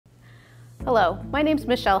Hello, my name is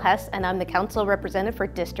Michelle Hess and I'm the Council Representative for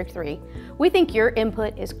District 3. We think your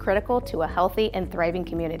input is critical to a healthy and thriving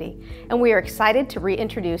community, and we are excited to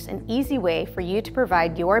reintroduce an easy way for you to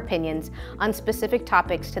provide your opinions on specific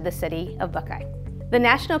topics to the City of Buckeye. The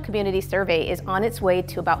National Community Survey is on its way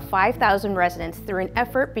to about 5,000 residents through an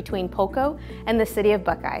effort between POCO and the City of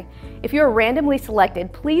Buckeye. If you are randomly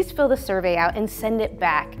selected, please fill the survey out and send it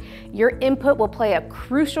back. Your input will play a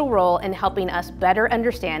crucial role in helping us better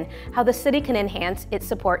understand how the city can enhance its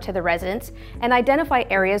support to the residents and identify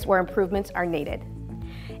areas where improvements are needed.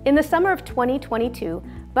 In the summer of 2022,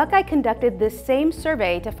 Buckeye conducted this same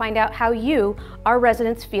survey to find out how you, our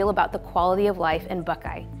residents, feel about the quality of life in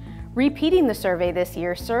Buckeye. Repeating the survey this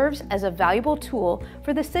year serves as a valuable tool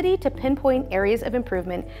for the city to pinpoint areas of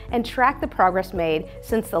improvement and track the progress made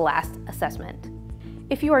since the last assessment.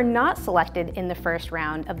 If you are not selected in the first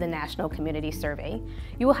round of the National Community Survey,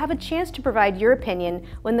 you will have a chance to provide your opinion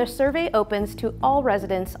when the survey opens to all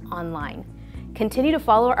residents online. Continue to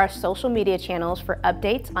follow our social media channels for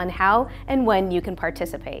updates on how and when you can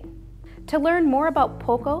participate. To learn more about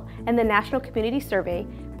POCO and the National Community Survey,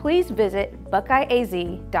 please visit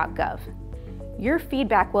buckeyeaz.gov. Your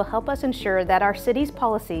feedback will help us ensure that our city's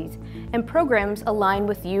policies and programs align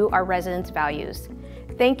with you, our residents' values.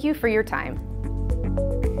 Thank you for your time.